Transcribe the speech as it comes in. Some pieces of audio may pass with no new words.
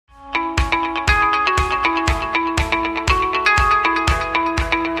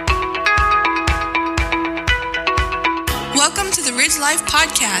Life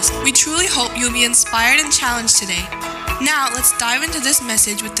podcast. We truly hope you'll be inspired and challenged today. Now, let's dive into this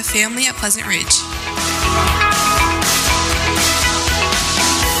message with the family at Pleasant Ridge.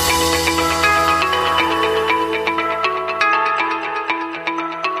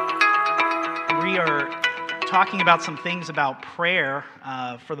 We are talking about some things about prayer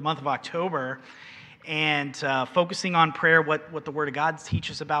for the month of October, and focusing on prayer, what the Word of God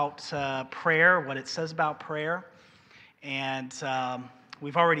teaches about prayer, what it says about prayer. And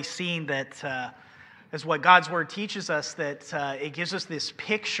we've already seen that as what God's Word teaches us, that it gives us this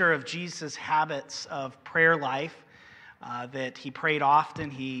picture of Jesus' habits of prayer life, that he prayed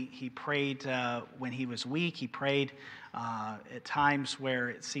often, he prayed when he was weak, he prayed at times where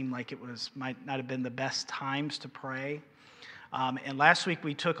it seemed like might not have been the best times to pray. And last week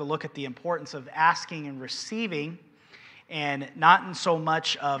we took a look at the importance of asking and receiving, and not in so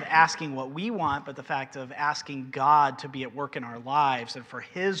much of asking what we want, but the fact of asking God to be at work in our lives and for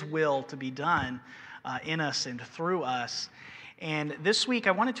His will to be done in us and through us. And this week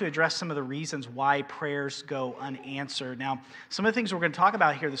I wanted to address some of the reasons why prayers go unanswered. Now, some of the things we're going to talk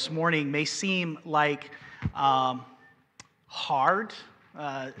about here this morning may seem like hard,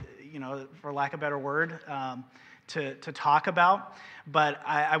 for lack of a better word, to talk about, but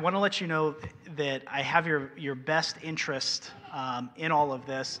I want to let you know that I have your best interest in all of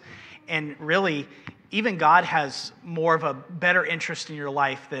this, and really, even God has more of a better interest in your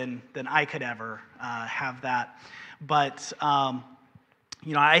life than I could ever have that. But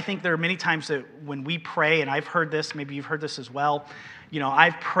I think there are many times that when we pray, and I've heard this, maybe you've heard this as well.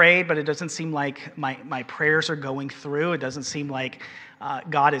 I've prayed, but it doesn't seem like my prayers are going through. It doesn't seem like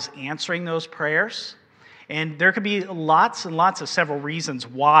God is answering those prayers. And there could be lots and lots of several reasons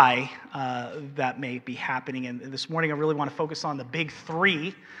why that may be happening. And this morning I really want to focus on the big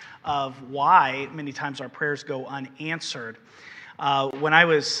three of why many times our prayers go unanswered. When I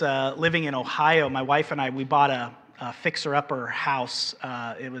was living in Ohio, my wife and we bought a fixer-upper house.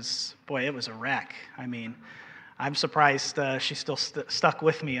 It was a wreck. I mean, I'm surprised she's still stuck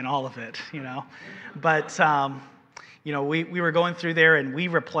with me in all of it, But we were going through there, and we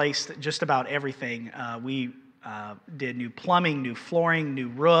replaced just about everything. We did new plumbing, new flooring, new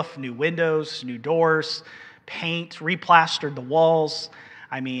roof, new windows, new doors, paint, replastered the walls.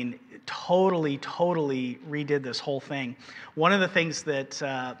 I mean, totally redid this whole thing. One of the things that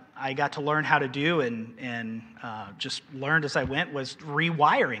I got to learn how to do and just learned as I went was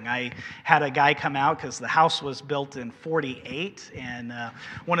rewiring. I had a guy come out because the house was built in 1948, and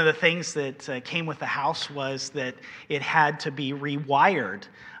one of the things that came with the house was that it had to be rewired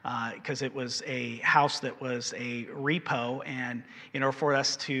because it was a house that was a repo, and in order for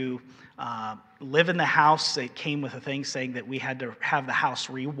us to live in the house, it came with a thing saying that we had to have the house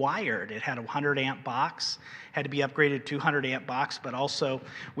rewired. It had a 100-amp box, had to be upgraded to 200-amp box, but also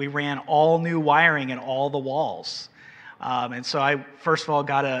we ran all new wiring in all the walls. And so I, first of all,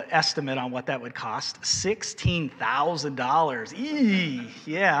 got an estimate on what that would cost, $16,000.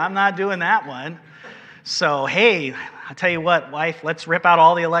 Yeah, I'm not doing that one. So, hey, I'll tell you what, wife, let's rip out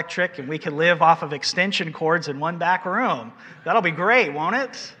all the electric and we can live off of extension cords in one back room. That'll be great, won't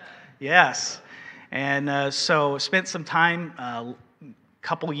it? Yes. And so spent some time, a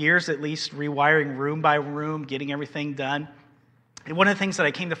couple years at least, rewiring room by room, getting everything done. And one of the things that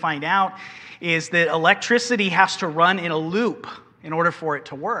I came to find out is that electricity has to run in a loop in order for it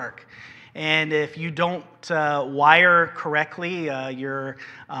to work. And if you don't wire correctly, your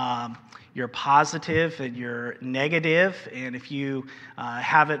positive and your negative, and if you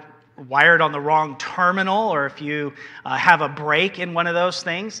have it wired on the wrong terminal, or if you have a break in one of those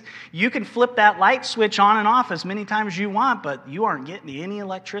things, you can flip that light switch on and off as many times as you want, but you aren't getting any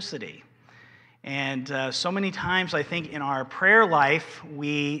electricity. And so many times I think in our prayer life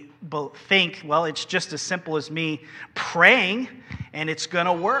we think, well, it's just as simple as me praying and it's going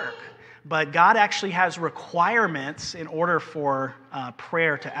to work. But God actually has requirements in order for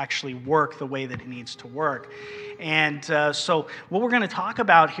prayer to actually work the way that it needs to work. And so what we're going to talk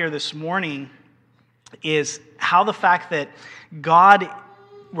about here this morning is how the fact that God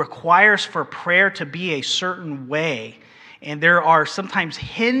requires for prayer to be a certain way, and there are sometimes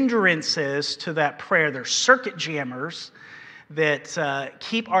hindrances to that prayer. There's circuit jammers that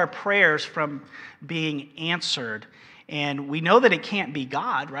keep our prayers from being answered. And we know that it can't be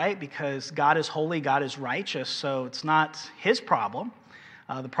God, right? Because God is holy, God is righteous, so it's not His problem.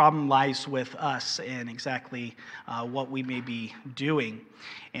 The problem lies with us and exactly what we may be doing.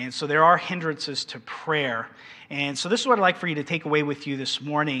 And so there are hindrances to prayer. And so this is what I'd like for you to take away with you this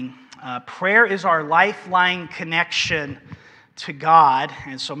morning. Prayer is our lifeline connection to God.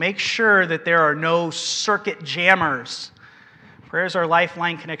 And so make sure that there are no circuit jammers Prayer is our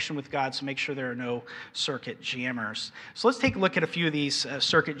lifeline connection with God, so make sure there are no circuit jammers. So let's take a look at a few of these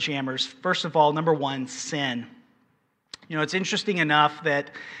circuit jammers. First of all, number one, sin. You know, it's interesting enough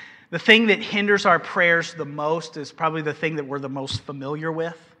that the thing that hinders our prayers the most is probably the thing that we're the most familiar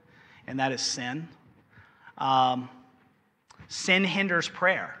with, and that is sin. Sin hinders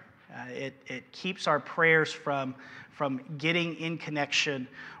prayer. It keeps our prayers from getting in connection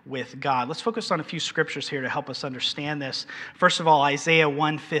with God. Let's focus on a few scriptures here to help us understand this. First of all, Isaiah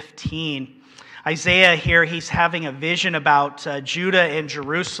 1:15. Isaiah here, he's having a vision about Judah and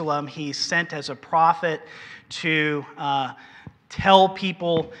Jerusalem. He's sent as a prophet to tell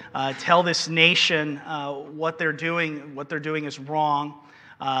people, tell this nation what they're doing is wrong.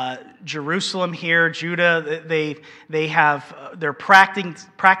 Jerusalem here, Judah, they're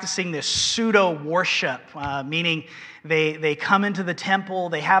practicing this pseudo worship, meaning they come into the temple,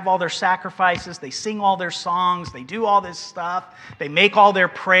 they have all their sacrifices, they sing all their songs, they do all this stuff, they make all their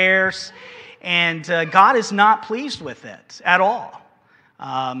prayers, and God is not pleased with it at all.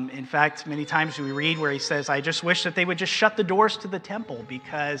 In fact, many times we read where he says, I just wish that they would just shut the doors to the temple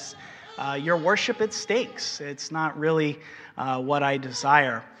because your worship, it stinks. It's not really what I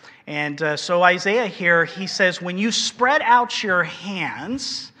desire. And so Isaiah here, he says, when you spread out your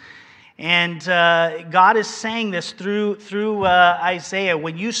hands, and God is saying this through Isaiah,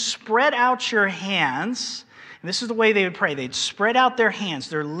 when you spread out your hands, and this is the way they would pray, they'd spread out their hands.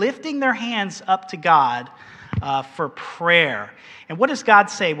 They're lifting their hands up to God for prayer. And what does God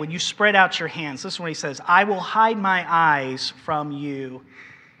say when you spread out your hands? This is what he says, I will hide my eyes from you.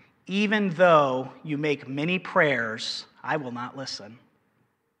 Even though you make many prayers, I will not listen.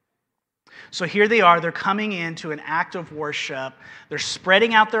 So here they are, they're coming into an act of worship, they're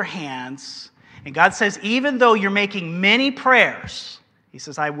spreading out their hands, and God says, even though you're making many prayers, he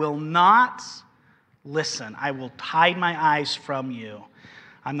says, I will not listen. I will hide my eyes from you.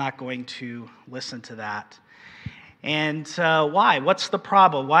 I'm not going to listen to that. And why? What's the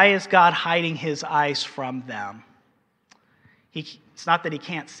problem? Why is God hiding his eyes from them? It's not that he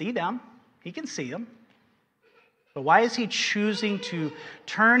can't see them. He can see them. But why is he choosing to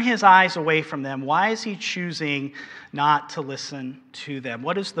turn his eyes away from them? Why is he choosing not to listen to them?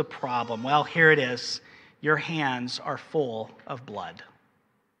 What is the problem? Well, here it is. Your hands are full of blood.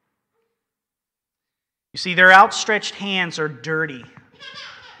 You see, their outstretched hands are dirty.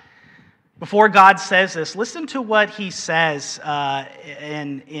 Before God says this, listen to what he says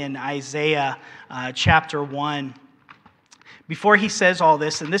in Isaiah chapter 1. Before he says all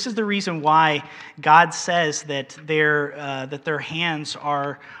this, and this is the reason why God says that their hands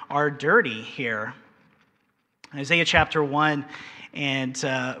are dirty here. Isaiah chapter 1 and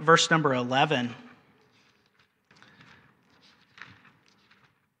verse number 11.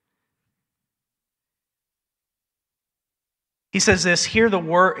 He says this, hear the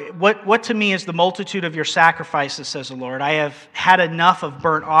word, what to me is the multitude of your sacrifices, says the Lord. I have had enough of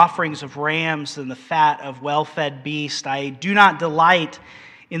burnt offerings of rams and the fat of well-fed beasts. I do not delight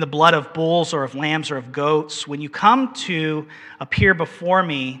in the blood of bulls or of lambs or of goats. When you come to appear before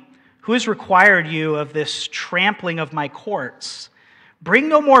me, who has required you of this trampling of my courts? Bring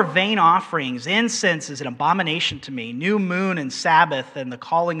no more vain offerings. Incense is an abomination to me. New moon and Sabbath and the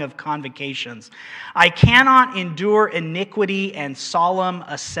calling of convocations. I cannot endure iniquity and solemn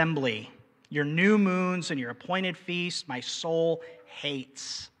assembly. Your new moons and your appointed feasts, my soul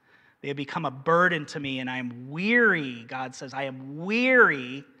hates. They have become a burden to me, and I am weary, God says, I am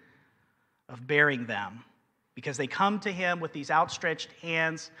weary of bearing them. Because they come to him with these outstretched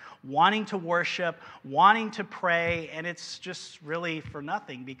hands, wanting to worship, wanting to pray, and it's just really for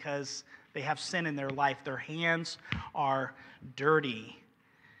nothing because they have sin in their life. Their hands are dirty,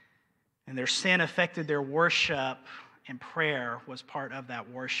 and their sin affected their worship, and prayer was part of that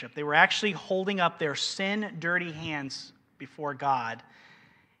worship. They were actually holding up their sin-dirty hands before God,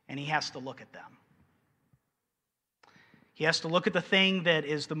 and he has to look at them. He has to look at the thing that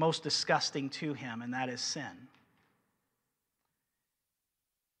is the most disgusting to him, and that is sin.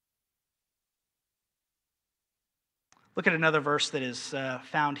 Look at another verse that is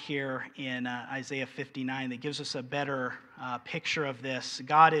found here in Isaiah 59 that gives us a better picture of this.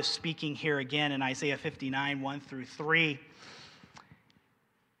 God is speaking here again in Isaiah 59, 1 through 3.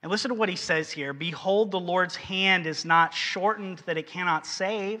 And listen to what he says here. Behold, the Lord's hand is not shortened that it cannot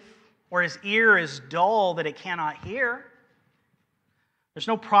save, or his ear is dull that it cannot hear. There's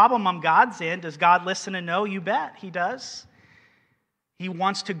no problem on God's end. Does God listen and know? You bet he does. He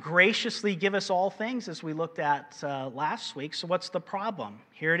wants to graciously give us all things, as we looked at last week. So what's the problem?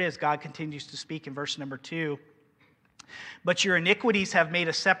 Here it is. God continues to speak in verse number 2. But your iniquities have made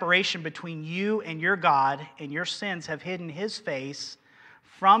a separation between you and your God, and your sins have hidden his face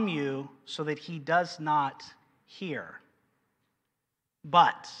from you so that he does not hear.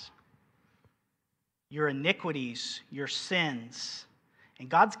 But your iniquities, your sins, and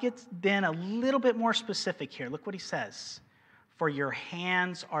God gets then a little bit more specific here. Look what he says. For your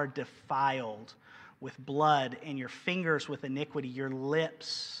hands are defiled with blood, and your fingers with iniquity. Your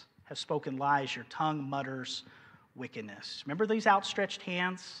lips have spoken lies, your tongue mutters wickedness. Remember these outstretched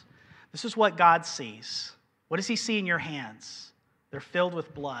hands? This is what God sees. What does he see in your hands? They're filled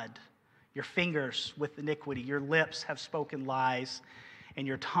with blood. Your fingers with iniquity. Your lips have spoken lies, and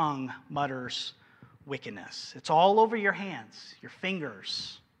your tongue mutters wickedness. It's all over your hands, your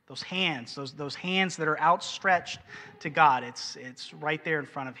fingers, those hands that are outstretched to God. It's right there in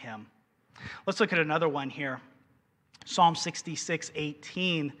front of him. Let's look at another one here. Psalm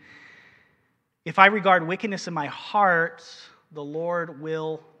 66:18. If I regard wickedness in my heart, the Lord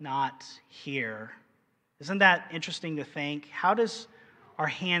will not hear. Isn't that interesting to think? How does our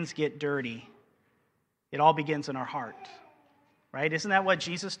hands get dirty? It all begins in our heart, right? Isn't that what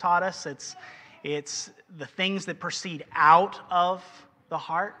Jesus taught us? It's the things that proceed out of the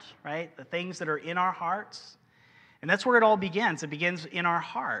heart, right? The things that are in our hearts. And that's where it all begins. It begins in our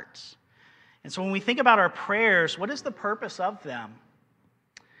hearts. And so when we think about our prayers, what is the purpose of them?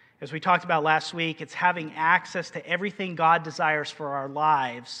 As we talked about last week, it's having access to everything God desires for our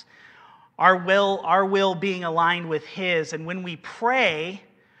lives. Our will being aligned with his. And when we pray,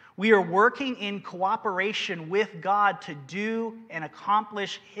 we are working in cooperation with God to do and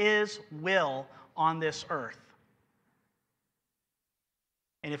accomplish his will on this earth.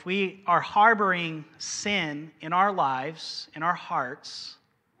 And if we are harboring sin in our lives, in our hearts,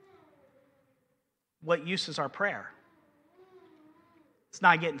 what use is our prayer? It's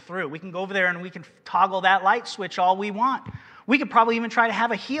not getting through. We can go over there and we can toggle that light switch all we want. We could probably even try to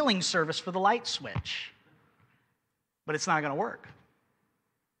have a healing service for the light switch. But it's not going to work.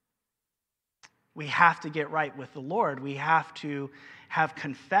 We have to get right with the Lord. We have to have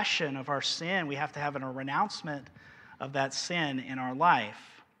confession of our sin. We have to have a renouncement of that sin in our life.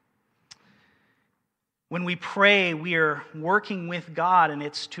 When we pray, we are working with God, and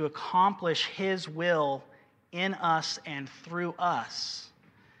it's to accomplish his will in us and through us.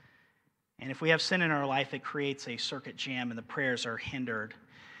 And if we have sin in our life, it creates a circuit jam and the prayers are hindered.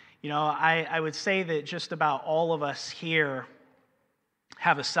 You know, I would say that just about all of us here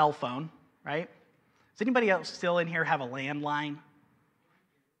have a cell phone, right? Does anybody else still in here have a landline?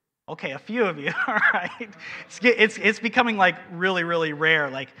 Okay, a few of you, all right. It's becoming like really, really rare.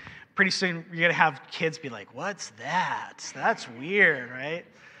 Like pretty soon you're going to have kids be like, what's that? That's weird, right?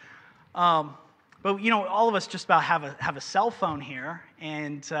 But, you know, all of us just about have a cell phone here.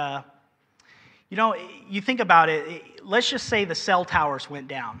 And, you know, you think about it. Let's just say the cell towers went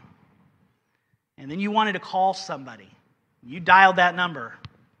down. And then you wanted to call somebody. You dialed that number.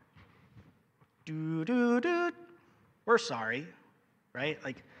 Doo-doo-doo. We're sorry, right?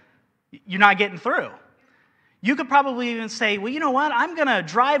 Like, you're not getting through. You could probably even say, well, you know what? I'm going to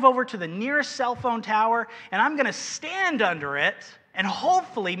drive over to the nearest cell phone tower, and I'm going to stand under it, and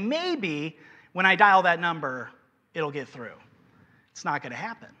hopefully, maybe, when I dial that number, it'll get through. It's not going to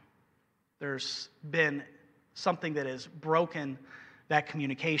happen. There's been something that has broken that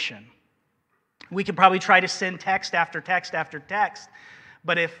communication. We could probably try to send text after text after text,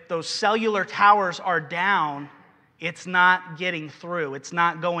 but if those cellular towers are down, it's not getting through. It's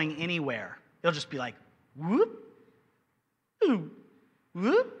not going anywhere. It'll just be like, whoop, ooh,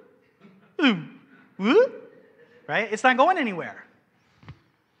 whoop, ooh, whoop, right? It's not going anywhere.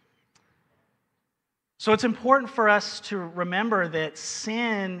 So it's important for us to remember that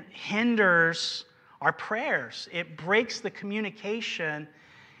sin hinders our prayers. It breaks the communication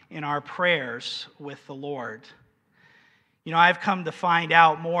in our prayers with the Lord. You know, I've come to find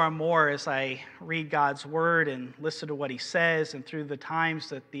out more and more as I read God's Word and listen to what He says, and through the times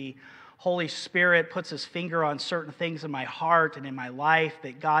that the Holy Spirit puts His finger on certain things in my heart and in my life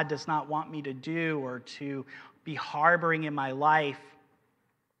that God does not want me to do or to be harboring in my life,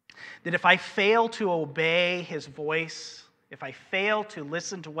 that if I fail to obey His voice, if I fail to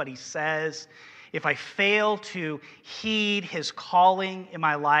listen to what He says, if I fail to heed His calling in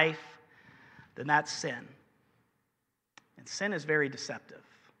my life, then that's sin. And sin is very deceptive,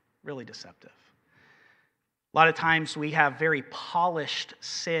 really deceptive. A lot of times we have very polished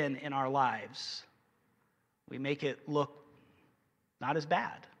sin in our lives. We make it look not as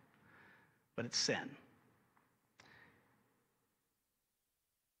bad, but it's sin.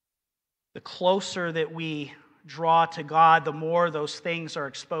 The closer that we draw to God, the more those things are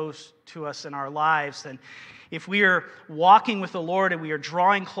exposed to us in our lives. And if we are walking with the Lord and we are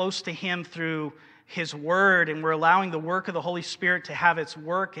drawing close to Him through His Word, and we're allowing the work of the Holy Spirit to have its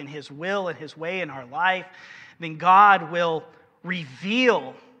work and His will and His way in our life, then God will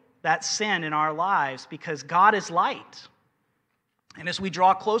reveal that sin in our lives, because God is light. And as we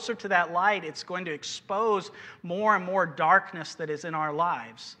draw closer to that light, it's going to expose more and more darkness that is in our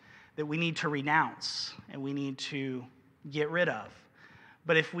lives that we need to renounce and we need to get rid of.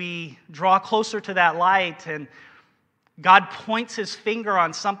 But if we draw closer to that light and God points His finger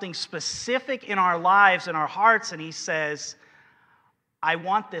on something specific in our lives and our hearts, and He says, I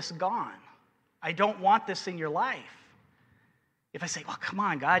want this gone. I don't want this in your life. If I say, well, come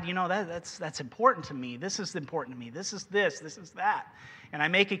on, God, that's important to me. This is important to me. This is that. And I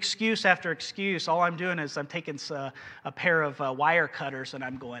make excuse after excuse. All I'm doing is I'm taking a pair of wire cutters and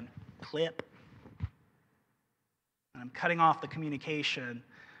I'm going, clip. And I'm cutting off the communication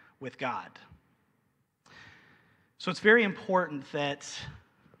with God. So it's very important that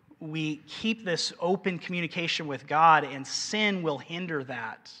we keep this open communication with God, and sin will hinder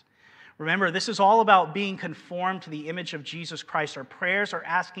that. Remember, this is all about being conformed to the image of Jesus Christ. Our prayers are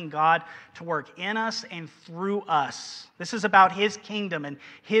asking God to work in us and through us. This is about His kingdom and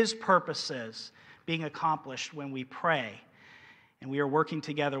His purposes being accomplished when we pray. And we are working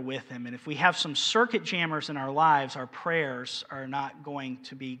together with Him. And if we have some circuit jammers in our lives, our prayers are not going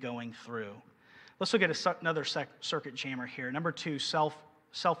to be going through. Let's look at another circuit jammer here. Number 2,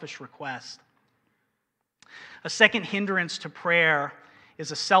 selfish request. A second hindrance to prayer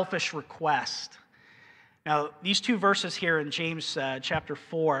is a selfish request. Now, these 2 verses here in James chapter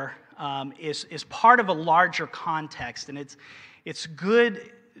 4 is part of a larger context, and it's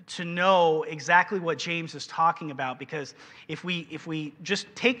good to know exactly what James is talking about, because if we just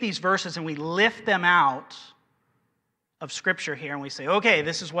take these verses and we lift them out of Scripture here and we say, okay,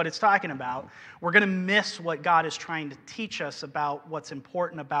 this is what it's talking about, we're going to miss what God is trying to teach us about what's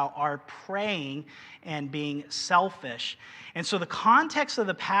important about our praying and being selfish. And so the context of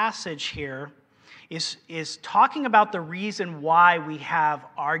the passage here is talking about the reason why we have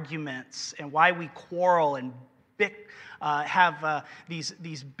arguments and why we quarrel and have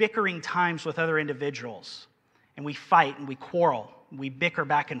these bickering times with other individuals. And we fight and we quarrel, and we bicker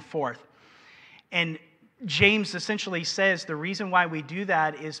back and forth. And James essentially says the reason why we do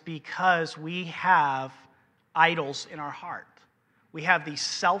that is because we have idols in our heart. We have these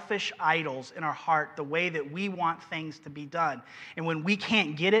selfish idols in our heart, the way that we want things to be done. And when we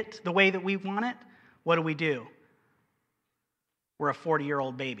can't get it the way that we want it, what do? We're a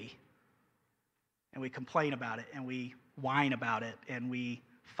 40-year-old baby. And we complain about it, and we whine about it, and we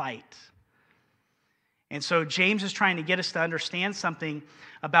fight. And so James is trying to get us to understand something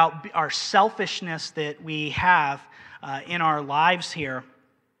about our selfishness that we have in our lives here.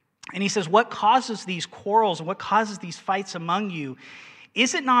 And he says, what causes these quarrels and what causes these fights among you?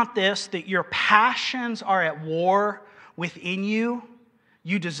 Is it not this, that your passions are at war within you?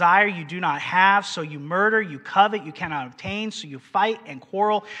 You desire, you do not have, so you murder. You covet, you cannot obtain, so you fight and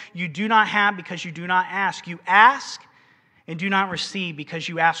quarrel. You do not have because you do not ask. You ask and do not receive because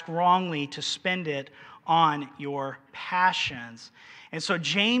you ask wrongly to spend it on your passions. And so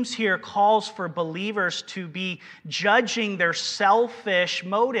James here calls for believers to be judging their selfish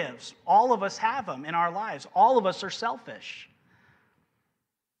motives. All of us have them in our lives. All of us are selfish.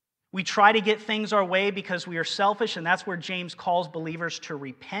 We try to get things our way because we are selfish, and that's where James calls believers to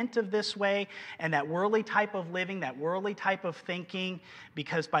repent of this way and that worldly type of living, that worldly type of thinking,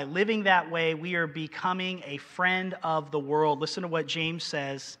 because by living that way, we are becoming a friend of the world. Listen to what James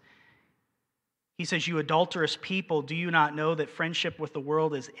says. He says, you adulterous people, do you not know that friendship with the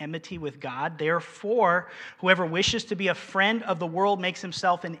world is enmity with God? Therefore, whoever wishes to be a friend of the world makes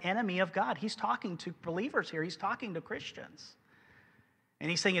himself an enemy of God. He's talking to believers here. He's talking to Christians. And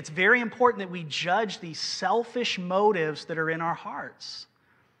he's saying it's very important that we judge these selfish motives that are in our hearts.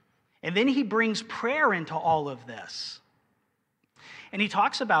 And then he brings prayer into all of this. And he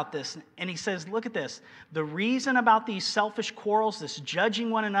talks about this, and he says, look at this. The reason about these selfish quarrels, this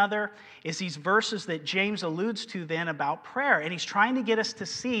judging one another, is these verses that James alludes to then about prayer. And he's trying to get us to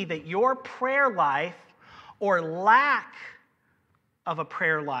see that your prayer life or lack of a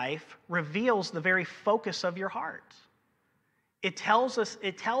prayer life reveals the very focus of your heart. It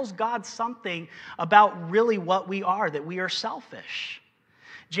tells God something about really what we are, that we are selfish.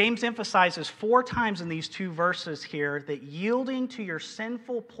 James emphasizes 4 times in these 2 verses here that yielding to your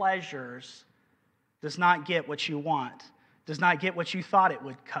sinful pleasures does not get what you want, does not get what you thought it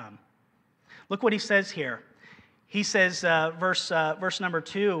would come. Look what he says here. He says, verse number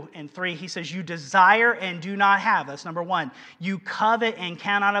 2 and 3, he says, you desire and do not have. That's number 1. You covet and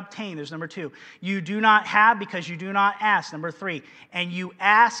cannot obtain. There's number 2. You do not have because you do not ask. Number 3. And you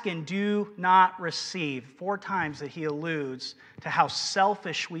ask and do not receive. 4 times that he alludes to how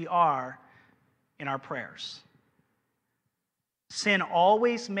selfish we are in our prayers. Sin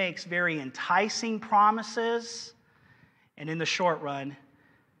always makes very enticing promises, and in the short run,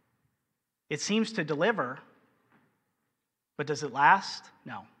 it seems to deliver. But does it last?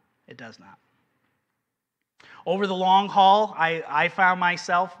 No, it does not. Over the long haul, I found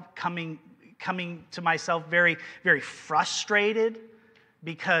myself coming to myself very, very frustrated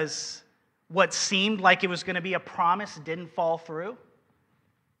because what seemed like it was going to be a promise didn't fall through.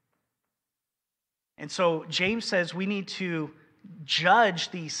 And so James says we need to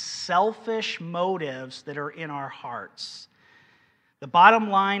judge these selfish motives that are in our hearts. The bottom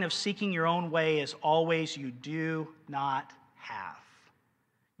line of seeking your own way is always you do not have.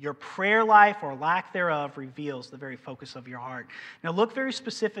 Your prayer life or lack thereof reveals the very focus of your heart. Now look very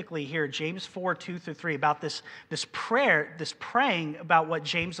specifically here, James 4, 2-3, about this prayer, this praying about what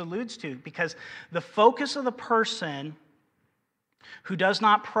James alludes to, because the focus of the person who does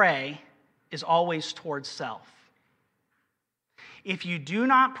not pray is always towards self. If you do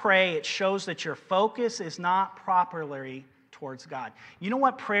not pray, it shows that your focus is not properly towards God. You know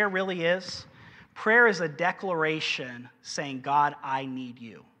what prayer really is? Prayer is a declaration saying, God, I need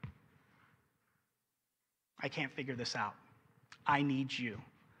you. I can't figure this out. I need you.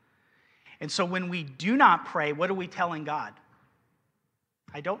 And so when we do not pray, what are we telling God?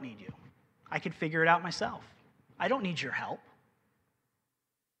 I don't need you. I can figure it out myself. I don't need your help.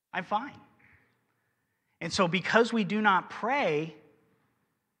 I'm fine. And so because we do not pray,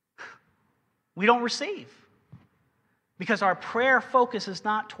 we don't receive. Because our prayer focus is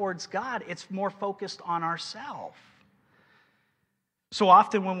not towards God, it's more focused on ourselves. So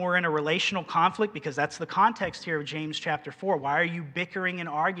often when we're in a relational conflict, because that's the context here of James chapter 4, why are you bickering and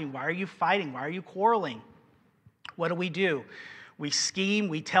arguing? Why are you fighting? Why are you quarreling? What do? We scheme,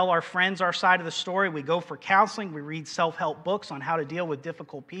 we tell our friends our side of the story, we go for counseling, we read self-help books on how to deal with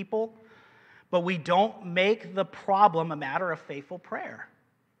difficult people, but we don't make the problem a matter of faithful prayer.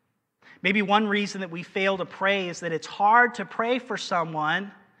 Maybe one reason that we fail to pray is that it's hard to pray for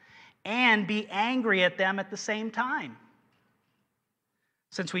someone and be angry at them at the same time.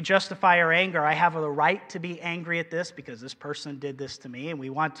 Since we justify our anger, I have the right to be angry at this because this person did this to me, and we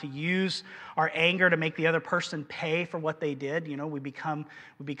want to use our anger to make the other person pay for what they did. You know, we become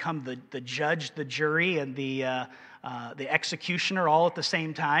the judge, the jury, and the executioner all at the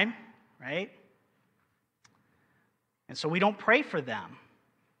same time, right? And so we don't pray for them.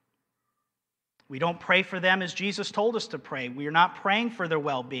 We don't pray for them as Jesus told us to pray. We are not praying for their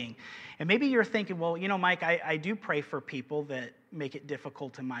well-being. And maybe you're thinking, well, you know, Mike, I do pray for people that make it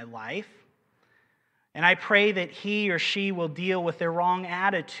difficult in my life. And I pray that he or she will deal with their wrong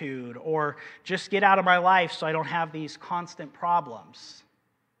attitude or just get out of my life so I don't have these constant problems.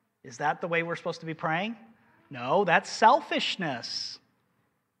 Is that the way we're supposed to be praying? No, that's selfishness.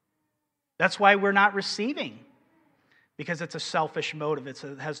 That's why we're not receiving. Because it's a selfish motive. It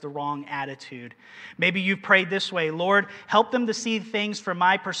has the wrong attitude. Maybe you've prayed this way, Lord, help them to see things from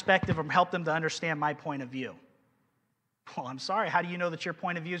my perspective or help them to understand my point of view. Well, I'm sorry, how do you know that your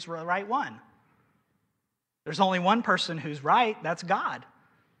point of view is the right one? There's only one person who's right, that's God.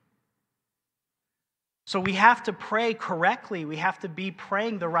 So we have to pray correctly. We have to be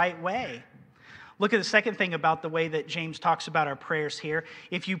praying the right way. Look at the second thing about the way that James talks about our prayers here.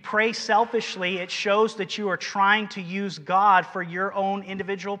 If you pray selfishly, it shows that you are trying to use God for your own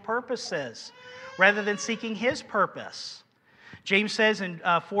individual purposes rather than seeking his purpose. James says in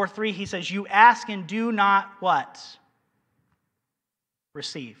 4:3, he says, you ask and do not what?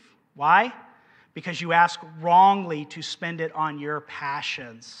 Receive. Why? Because you ask wrongly to spend it on your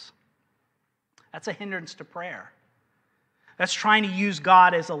passions. That's a hindrance to prayer. That's trying to use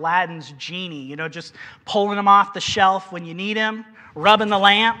God as Aladdin's genie, you know, just pulling him off the shelf when you need him, rubbing the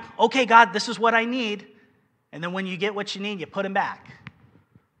lamp. Okay, God, this is what I need. And then when you get what you need, you put him back.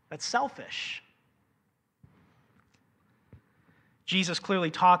 That's selfish. Jesus clearly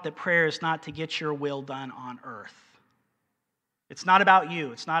taught that prayer is not to get your will done on earth. It's not about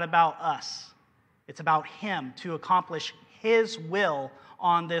you. It's not about us. It's about him to accomplish his will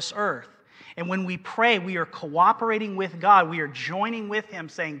on this earth. And when we pray, we are cooperating with God. We are joining with him,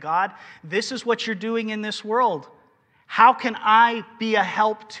 saying, God, this is what you're doing in this world. How can I be a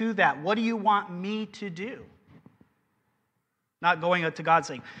help to that? What do you want me to do? Not going up to God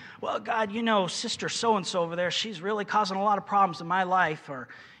saying, well, God, you know, sister so-and-so over there, she's really causing a lot of problems in my life. Or,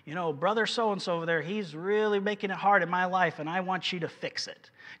 brother so-and-so over there, he's really making it hard in my life, and I want you to fix it.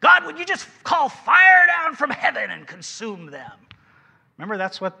 God, would you just call fire down from heaven and consume them? Remember,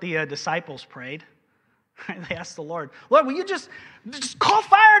 that's what the disciples prayed. They asked the Lord, Lord, will you just call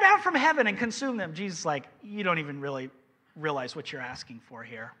fire down from heaven and consume them? Jesus is like, you don't even really realize what you're asking for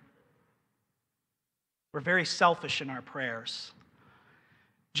here. We're very selfish in our prayers.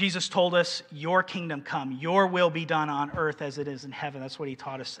 Jesus told us, your kingdom come, your will be done on earth as it is in heaven. That's what he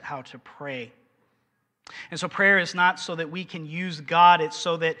taught us how to pray. And so prayer is not so that we can use God, it's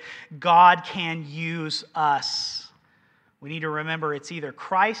so that God can use us. We need to remember it's either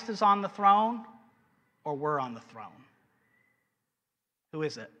Christ is on the throne or we're on the throne. Who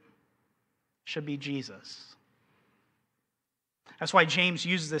is it? Should be Jesus. That's why James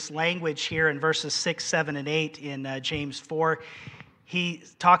uses this language here in verses 6, 7, and 8 in James 4. He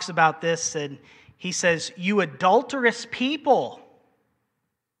talks about this and he says, you adulterous people,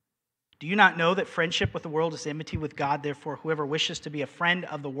 do you not know that friendship with the world is enmity with God? Therefore, whoever wishes to be a friend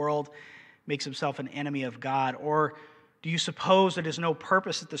of the world makes himself an enemy of God. Or do you suppose it is no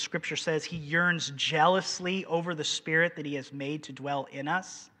purpose that the Scripture says he yearns jealously over the Spirit that he has made to dwell in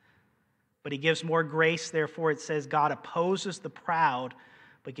us? But he gives more grace. Therefore, it says God opposes the proud,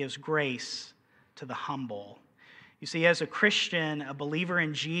 but gives grace to the humble. You see, as a Christian, a believer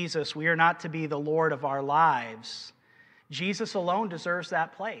in Jesus, we are not to be the Lord of our lives. Jesus alone deserves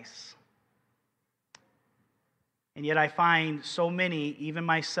that place. And yet I find so many, even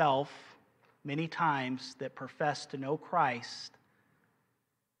myself, many times that profess to know Christ,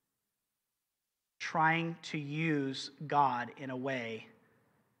 trying to use God in a way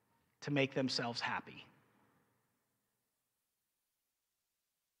to make themselves happy.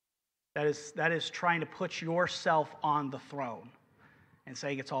 That is trying to put yourself on the throne and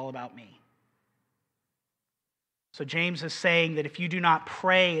saying it's all about me. So James is saying that if you do not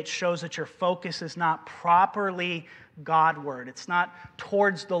pray, it shows that your focus is not properly Godward. It's not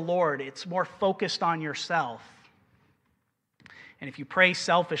towards the Lord. It's more focused on yourself. And if you pray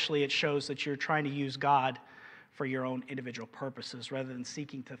selfishly, it shows that you're trying to use God for your own individual purposes rather than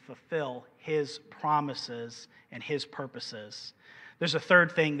seeking to fulfill his promises and his purposes. There's a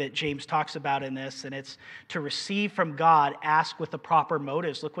third thing that James talks about in this, and it's to receive from God, ask with the proper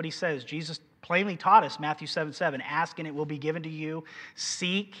motives. Look what he says. Jesus plainly taught us, Matthew 7:7, ask and it will be given to you.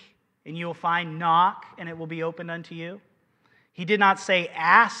 Seek and you will find. Knock and it will be opened unto you. He did not say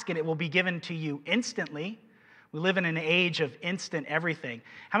ask and it will be given to you instantly. We live in an age of instant everything.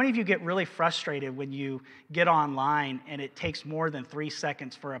 How many of you get really frustrated when you get online and it takes more than 3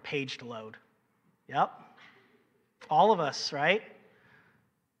 seconds for a page to load? Yep. All of us, right?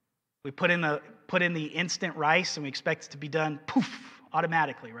 We put in the instant rice and we expect it to be done, poof,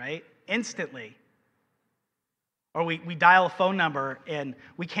 automatically, right? Instantly. Or we dial a phone number and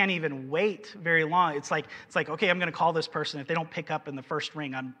we can't even wait very long. It's like, okay, I'm going to call this person. If they don't pick up in the first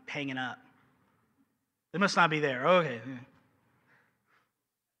ring, I'm hanging up. They must not be there. Okay.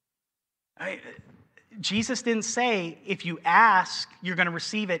 Jesus didn't say if you ask, you're going to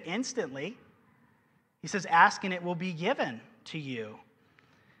receive it instantly. He says, ask and it will be given to you.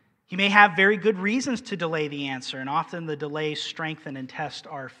 He may have very good reasons to delay the answer, and often the delays strengthen and test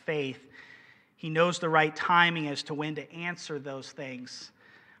our faith. He knows the right timing as to when to answer those things.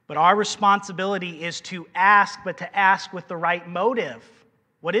 But our responsibility is to ask, but to ask with the right motive.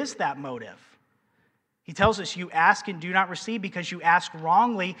 What is that motive? He tells us you ask and do not receive because you ask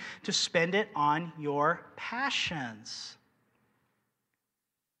wrongly to spend it on your passions.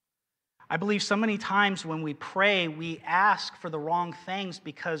 I believe so many times when we pray, we ask for the wrong things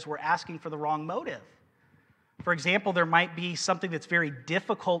because we're asking for the wrong motive. For example, there might be something that's very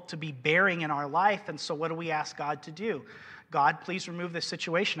difficult to be bearing in our life, and so what do we ask God to do? God, please remove this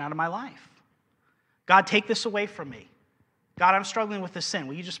situation out of my life. God, take this away from me. God, I'm struggling with this sin.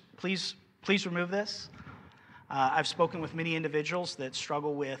 Will you just please remove this? I've spoken with many individuals that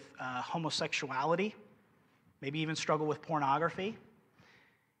struggle with homosexuality, maybe even struggle with pornography.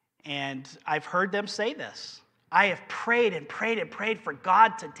 And I've heard them say this. I have prayed and prayed and prayed for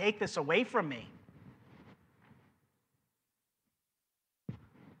God to take this away from me.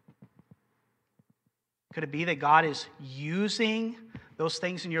 Could it be that God is using those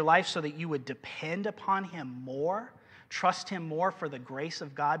things in your life so that you would depend upon him more, trust him more for the grace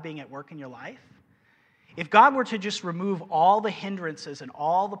of God being at work in your life? If God were to just remove all the hindrances and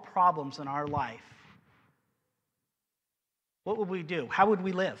all the problems in our life, what would we do? How would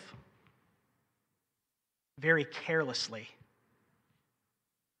we live? Very carelessly.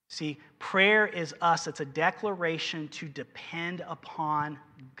 See, prayer is us. It's a declaration to depend upon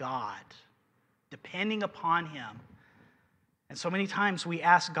God. Depending upon him. And so many times we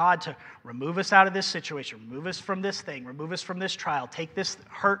ask God to remove us out of this situation, remove us from this thing, remove us from this trial, take this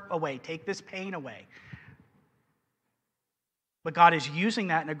hurt away, take this pain away. But God is using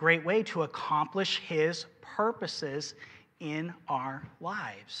that in a great way to accomplish His purposes in our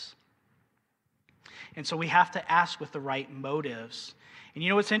lives. And so we have to ask with the right motives. And you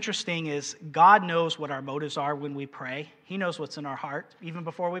know what's interesting is God knows what our motives are when we pray. He knows what's in our heart even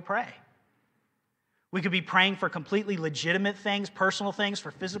before we pray. We could be praying for completely legitimate things, personal things,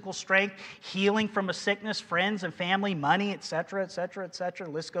 for physical strength, healing from a sickness, friends and family, money, etc., etc., etc.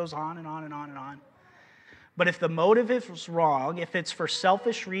 The list goes on and on and on and on. But if the motive is wrong, if it's for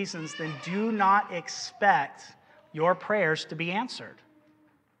selfish reasons, then do not expect your prayers to be answered.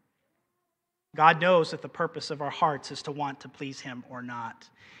 God knows that the purpose of our hearts is to want to please Him or not.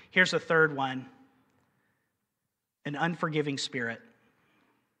 Here's a third one: an unforgiving spirit.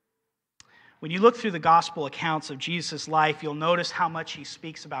 When you look through the gospel accounts of Jesus' life, you'll notice how much He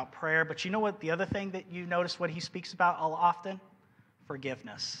speaks about prayer. But you know what the other thing that you notice what He speaks about all often?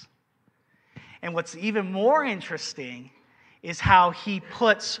 Forgiveness. And what's even more interesting is how He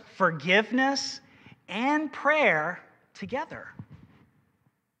puts forgiveness and prayer together.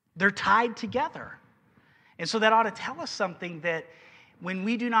 They're tied together. And so that ought to tell us something, that when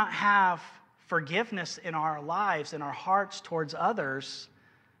we do not have forgiveness in our lives, in our hearts towards others,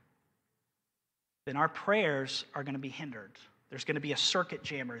 then our prayers are going to be hindered. There's going to be a circuit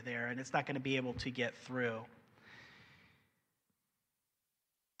jammer there, and it's not going to be able to get through.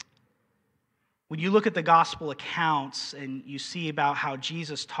 When you look at the gospel accounts and you see about how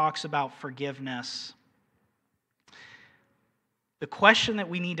Jesus talks about forgiveness, the question that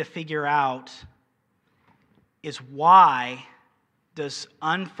we need to figure out is, why does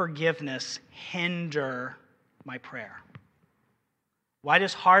unforgiveness hinder my prayer? Why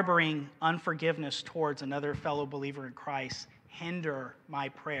does harboring unforgiveness towards another fellow believer in Christ hinder my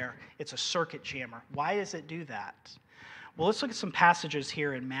prayer? It's a circuit jammer. Why does it do that? Well, let's look at some passages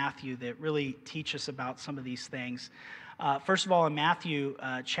here in Matthew that really teach us about some of these things. First of all, in Matthew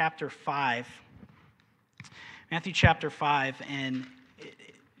chapter 5. Matthew chapter 5, and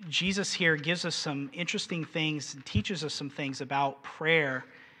Jesus here gives us some interesting things and teaches us some things about prayer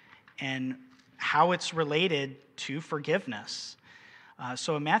and how it's related to forgiveness.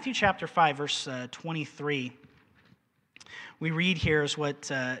 So in Matthew chapter 5, verse 23, we read here is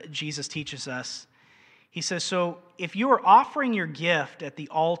what Jesus teaches us. He says, "So if you are offering your gift at the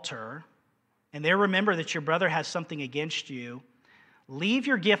altar, and there remember that your brother has something against you, leave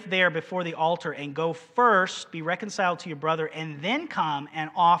your gift there before the altar and go first, be reconciled to your brother, and then come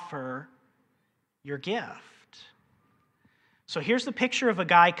and offer your gift." So here's the picture of a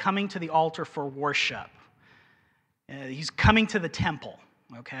guy coming to the altar for worship. He's coming to the temple,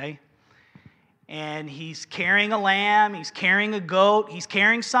 okay? And he's carrying a lamb, he's carrying a goat, he's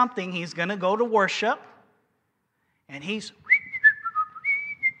carrying something. He's going to go to worship. And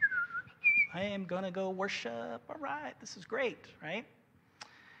I am going to go worship. All right, this is great, right?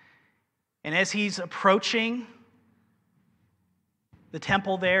 And as he's approaching the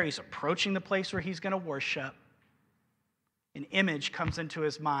temple there, he's approaching the place where he's going to worship, an image comes into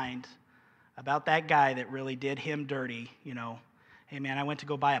his mind about that guy that really did him dirty. You know, hey man, I went to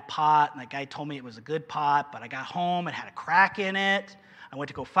go buy a pot, and that guy told me it was a good pot, but I got home, it had a crack in it. I went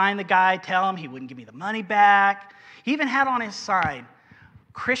to go find the guy, tell him, he wouldn't give me the money back. He even had on his sign,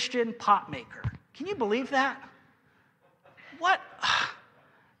 "Christian pot maker." Can you believe that? What?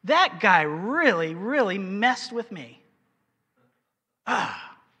 That guy really, really messed with me.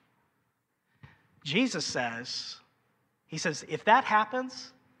 Jesus says, he says, if that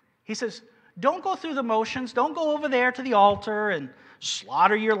happens, he says, don't go through the motions. Don't go over there to the altar and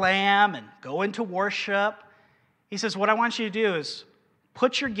slaughter your lamb and go into worship. He says, what I want you to do is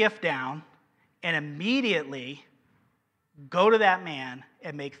put your gift down and immediately go to that man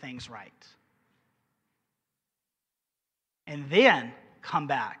and make things right. And then come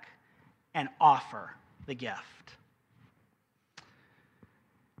back and offer the gift.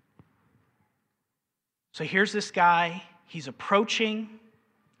 So here's this guy. He's approaching.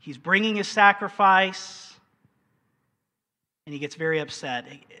 He's bringing his sacrifice. And he gets very upset.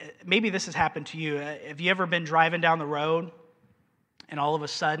 Maybe this has happened to you. Have you ever been driving down the road and all of a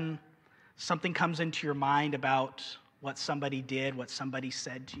sudden something comes into your mind about what somebody did, what somebody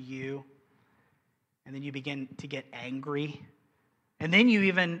said to you, and then you begin to get angry, and then you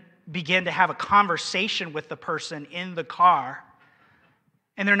even begin to have a conversation with the person in the car,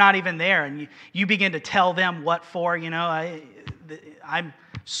 and they're not even there, and you begin to tell them what for, you know, I'm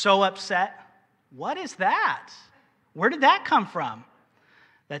so upset. What is that? Where did that come from?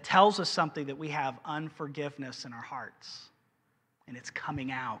 That tells us something, that we have unforgiveness in our hearts. and it's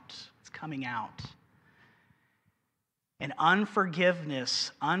coming out. It's coming out. An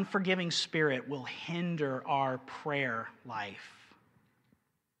unforgiving spirit will hinder our prayer life.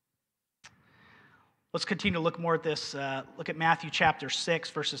 Let's continue to look more at this. Look at Matthew chapter 6,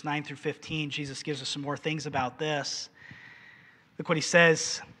 verses 9 through 15. Jesus gives us some more things about this. Look what he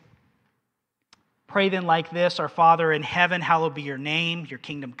says. Pray then like this, our Father in heaven, hallowed be your name. Your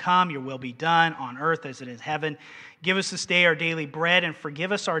kingdom come, your will be done on earth as it is in heaven. Give us this day our daily bread, and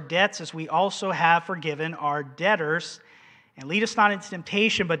forgive us our debts as we also have forgiven our debtors. And lead us not into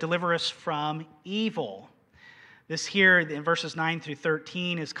temptation, but deliver us from evil. This here in verses 9 through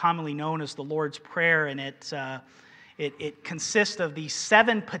 13 is commonly known as the Lord's Prayer, and it consists of these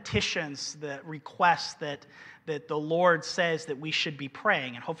 7 petitions, the requests that the Lord says that we should be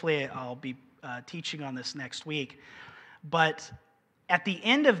praying. And hopefully I'll be teaching on this next week. But at the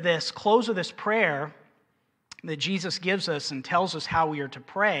end of this, close of this prayer that Jesus gives us and tells us how we are to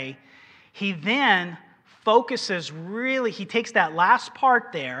pray, he then focuses really, he takes that last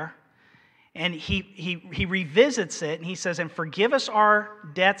part there and he revisits it, and he says, and forgive us our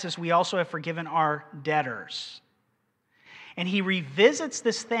debts as we also have forgiven our debtors. And he revisits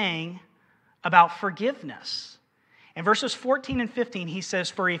this thing about forgiveness. In verses 14 and 15, he says,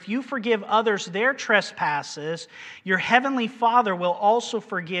 for if you forgive others their trespasses, your heavenly Father will also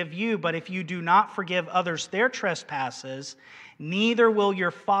forgive you. But if you do not forgive others their trespasses, neither will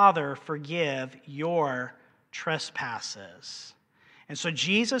your Father forgive your trespasses. And so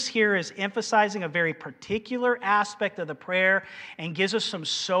Jesus here is emphasizing a very particular aspect of the prayer and gives us some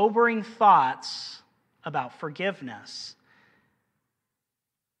sobering thoughts about forgiveness.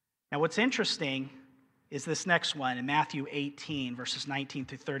 Now, what's interesting is this next one in Matthew 18, verses 19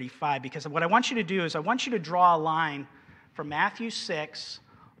 through 35. Because what I want you to do is I want you to draw a line from Matthew 6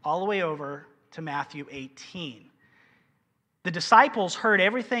 all the way over to Matthew 18. The disciples heard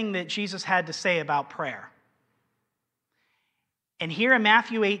everything that Jesus had to say about prayer. And here in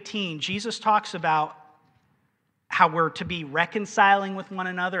Matthew 18, Jesus talks about how we're to be reconciling with one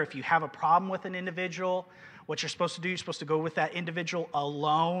another. If you have a problem with an individual, what you're supposed to do, you're supposed to go with that individual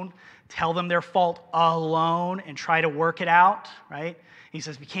alone, tell them their fault alone, and try to work it out, right? He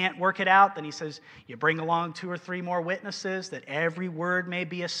says, if you can't work it out, then he says, you bring along 2 or 3 more witnesses that every word may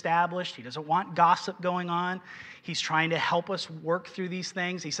be established. He doesn't want gossip going on. He's trying to help us work through these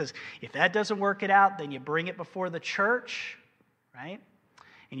things. He says, if that doesn't work it out, then you bring it before the church, right?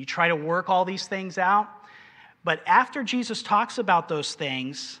 And you try to work all these things out. But after Jesus talks about those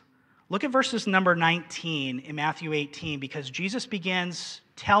things, look at verses number 19 in Matthew 18, because Jesus begins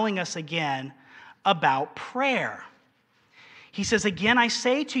telling us again about prayer. He says, again, I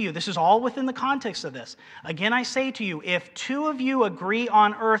say to you, this is all within the context of this. Again, I say to you, if 2 of you agree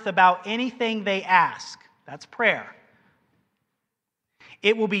on earth about anything they ask, that's prayer,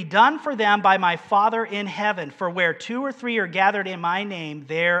 it will be done for them by my Father in heaven. For where 2 or 3 are gathered in my name,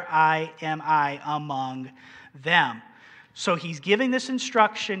 there I am among them. So he's giving this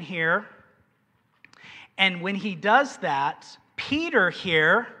instruction here. And when he does that, Peter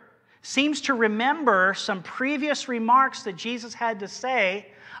here seems to remember some previous remarks that Jesus had to say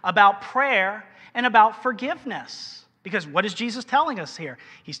about prayer and about forgiveness. Because what is Jesus telling us here?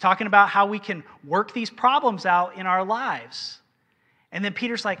 He's talking about how we can work these problems out in our lives. And then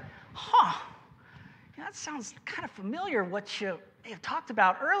Peter's like, that sounds kind of familiar, what you have talked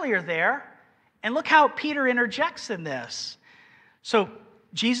about earlier there. And look how Peter interjects in this. So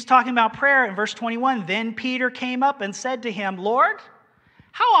Jesus talking about prayer in verse 21, then Peter came up and said to him, Lord,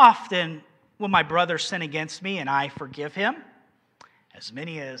 how often will my brother sin against me and I forgive him? As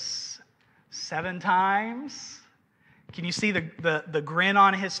many as 7 times? Can you see the grin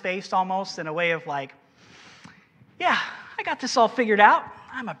on his face almost in a way of like, yeah, I got this all figured out.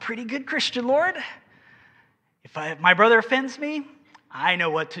 I'm a pretty good Christian, Lord. If my brother offends me, I know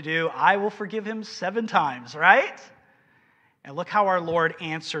what to do. I will forgive him 7 times, right? And look how our Lord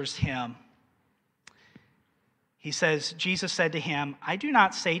answers him. He says, Jesus said to him, I do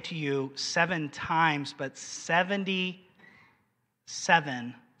not say to you 7 times, but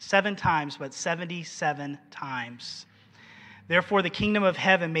 77 times, but 77 times. Therefore, the kingdom of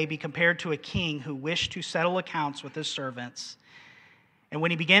heaven may be compared to a king who wished to settle accounts with his servants. And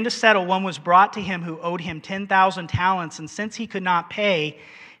when he began to settle, one was brought to him who owed him 10,000 talents. And since he could not pay,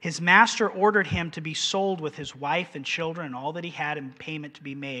 his master ordered him to be sold with his wife and children and all that he had in payment to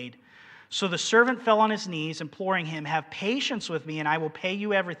be made. So the servant fell on his knees, imploring him, have patience with me, and I will pay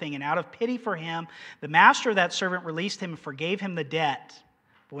you everything. And out of pity for him, the master of that servant released him and forgave him the debt.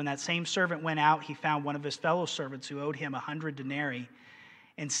 But when that same servant went out, he found one of his fellow servants who owed him 100 denarii.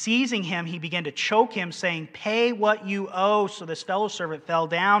 And seizing him, he began to choke him, saying, "Pay what you owe." So this fellow servant fell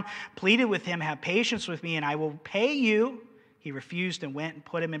down, pleaded with him, "Have patience with me, and I will pay you." He refused and went and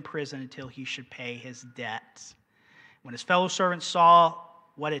put him in prison until he should pay his debt. When his fellow servants saw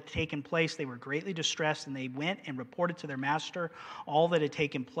what had taken place, they were greatly distressed, and they went and reported to their master all that had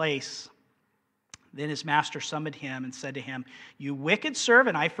taken place. Then his master summoned him and said to him, "You wicked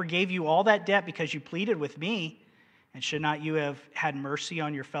servant, I forgave you all that debt because you pleaded with me. And should not you have had mercy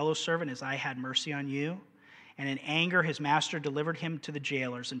on your fellow servant as I had mercy on you?" And in anger his master delivered him to the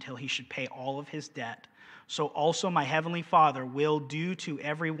jailers until he should pay all of his debt. So also my heavenly Father will do to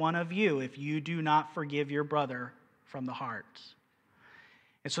every one of you if you do not forgive your brother from the heart.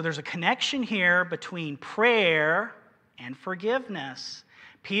 And so there's a connection here between prayer and forgiveness.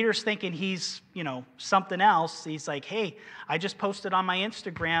 Peter's thinking he's, something else. He's like, "Hey, I just posted on my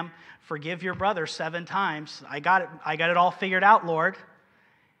Instagram, forgive your brother 7 times. I got it all figured out, Lord."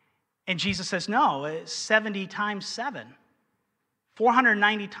 And Jesus says, no, it's 70 times 7.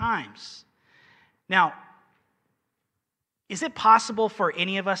 490 times. Now, is it possible for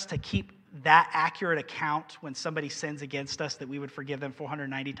any of us to keep that accurate account when somebody sins against us that we would forgive them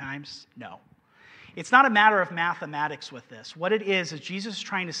 490 times? No. It's not a matter of mathematics with this. What it is Jesus is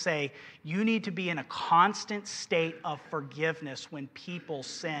trying to say, you need to be in a constant state of forgiveness when people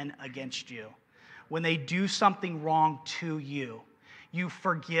sin against you. When they do something wrong to you, you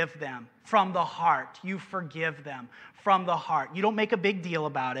forgive them from the heart. You forgive them from the heart. You don't make a big deal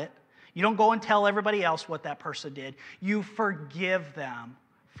about it. You don't go and tell everybody else what that person did. You forgive them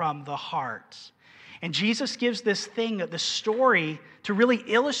from the heart. And Jesus gives this story to really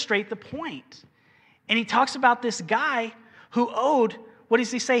illustrate the point. And he talks about this guy who owed, what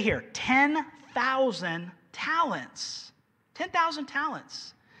does he say here? 10,000 talents. 10,000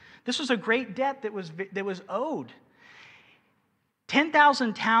 talents. This was a great debt that was owed.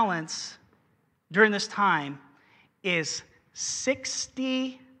 10,000 talents during this time is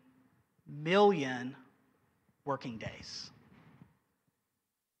 60 million working days.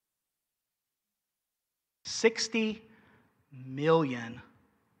 60 million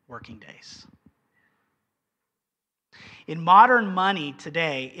working days. In modern money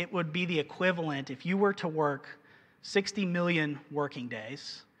today, it would be the equivalent, if you were to work 60 million working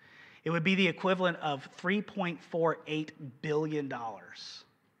days, it would be the equivalent of $3.48 billion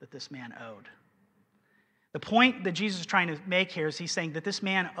that this man owed. The point that Jesus is trying to make here is he's saying that this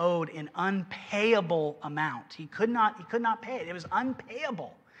man owed an unpayable amount. He could not pay it. It was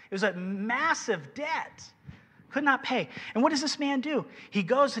unpayable. It was a massive debt. Could not pay. And what does this man do? He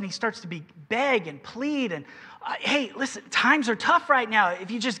goes and he starts to beg and plead and, "Hey, listen, times are tough right now.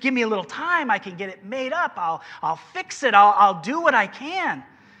 If you just give me a little time, I can get it made up. I'll fix it. I'll do what I can.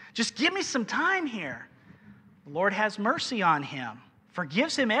 Just give me some time here." The Lord has mercy on him,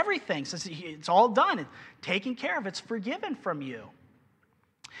 forgives him everything, says it's all done, and taken care of. It's forgiven from you.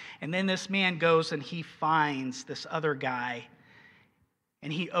 And then this man goes and he finds this other guy,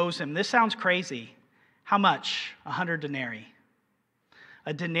 and he owes him. This sounds crazy. How much? 100 denarii.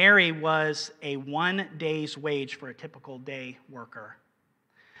 A denarii was a 1 day's wage for a typical day worker.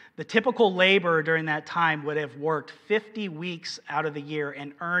 The typical laborer during that time would have worked 50 weeks out of the year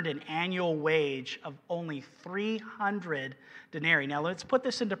and earned an annual wage of only 300 denarii. Now let's put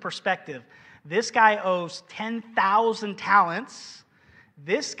this into perspective. This guy owes 10,000 talents.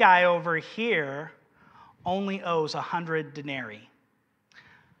 This guy over here only owes 100 denarii.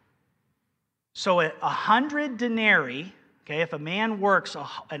 So 100 denarii, okay, if a man works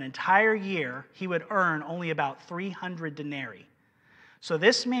an entire year, he would earn only about 300 denarii. So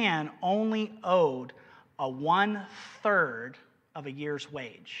this man only owed a 1/3 of a year's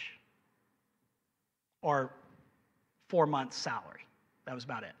wage, or 4 months' salary. That was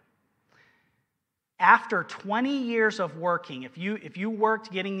about it. After 20 years of working, if you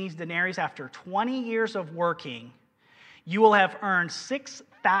worked getting these denarii, after 20 years of working, you will have earned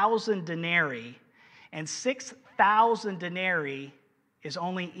 6,000 denarii, and 6,000 denarii is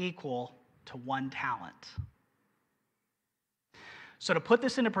only equal to 1 talent. So to put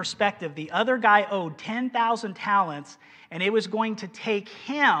this into perspective, the other guy owed 10,000 talents, and it was going to take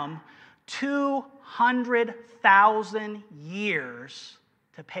him 200,000 years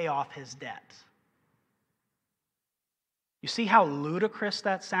to pay off his debt. You see how ludicrous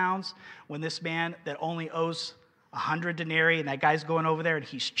that sounds when this man that only owes 100 denarii, and that guy's going over there and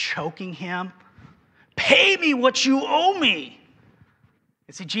he's choking him. "Pay me what you owe me."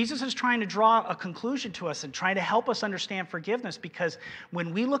 And see, Jesus is trying to draw a conclusion to us and trying to help us understand forgiveness, because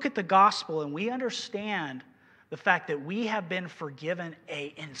when we look at the gospel and we understand the fact that we have been forgiven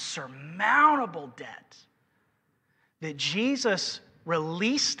an insurmountable debt, that Jesus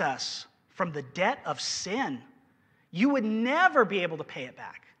released us from the debt of sin, you would never be able to pay it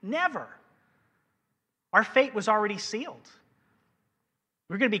back. Never. Our fate was already sealed.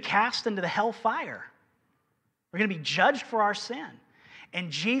 We're going to be cast into the hell fire. We're going to be judged for our sin. And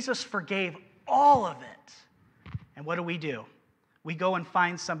Jesus forgave all of it. And what do? We go and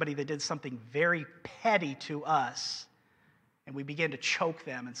find somebody that did something very petty to us, and we begin to choke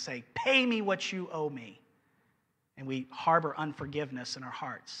them and say, pay me what you owe me. And we harbor unforgiveness in our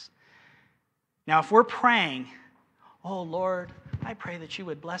hearts. Now, if we're praying, oh, Lord, I pray that you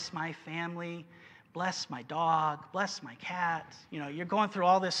would bless my family, bless my dog, bless my cat. You're going through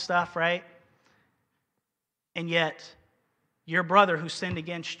all this stuff, right? And yet, your brother who sinned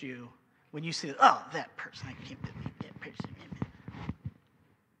against you, when you see, oh, that person, I can't believe that person.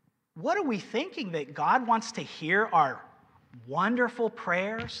 What are we thinking? That God wants to hear our wonderful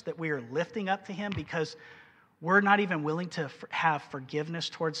prayers that we are lifting up to him because we're not even willing to have forgiveness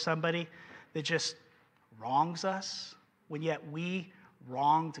towards somebody that just wrongs us, when yet we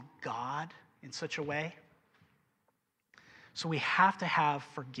wronged God in such a way? So we have to have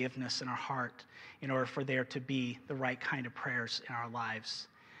forgiveness in our heart in order for there to be the right kind of prayers in our lives.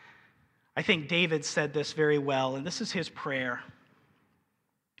 I think David said this very well, and this is his prayer.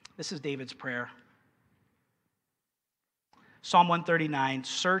 This is David's prayer. Psalm 139,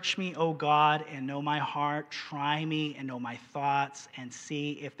 search me, O God, and know my heart. Try me and know my thoughts, and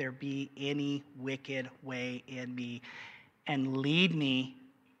see if there be any wicked way in me, and lead me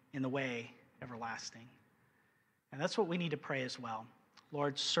in the way everlasting. And that's what we need to pray as well.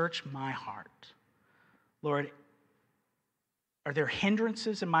 Lord, search my heart. Lord, are there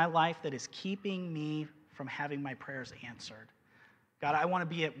hindrances in my life that is keeping me from having my prayers answered? God, I want to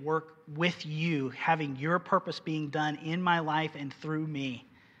be at work with you, having your purpose being done in my life and through me.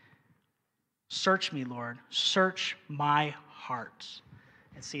 Search me, Lord. Search my heart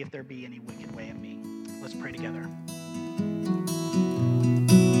and see if there be any wicked way in me. Let's pray together.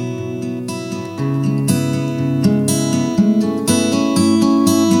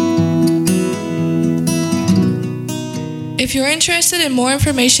 If you're interested in more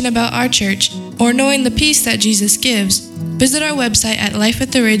information about our church or knowing the peace that Jesus gives, visit our website at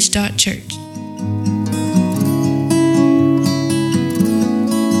lifeattheridge.church.